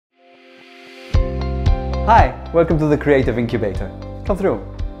Hi, welcome to the Creative Incubator. Come through.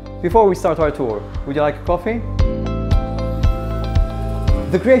 Before we start our tour, would you like a coffee?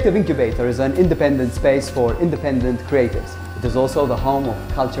 The Creative Incubator is an independent space for independent creatives. It is also the home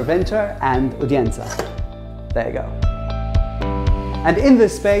of cultivate and Udienza. There you go. And in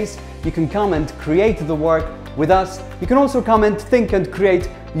this space, you can come and create the work with us. You can also come and think and create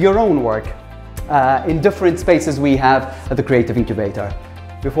your own work in different spaces we have at the Creative Incubator.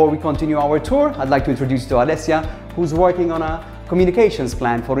 Before we continue our tour, I'd like to introduce you to Alessia, who's working on a communications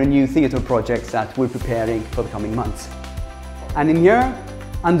plan for a new theatre project that we're preparing for the coming months. And in here,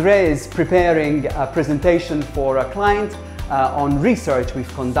 Andre is preparing a presentation for a client on research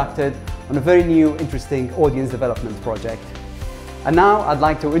we've conducted on a very new, interesting audience development project. And now I'd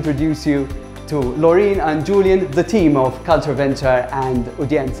like to introduce you to Laureen and Julian, the team of cultivate and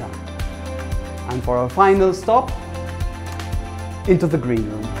Udienza. And for our final stop, into the green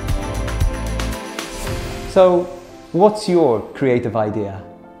room. So, what's your creative idea?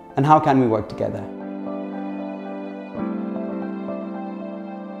 And how can we work together?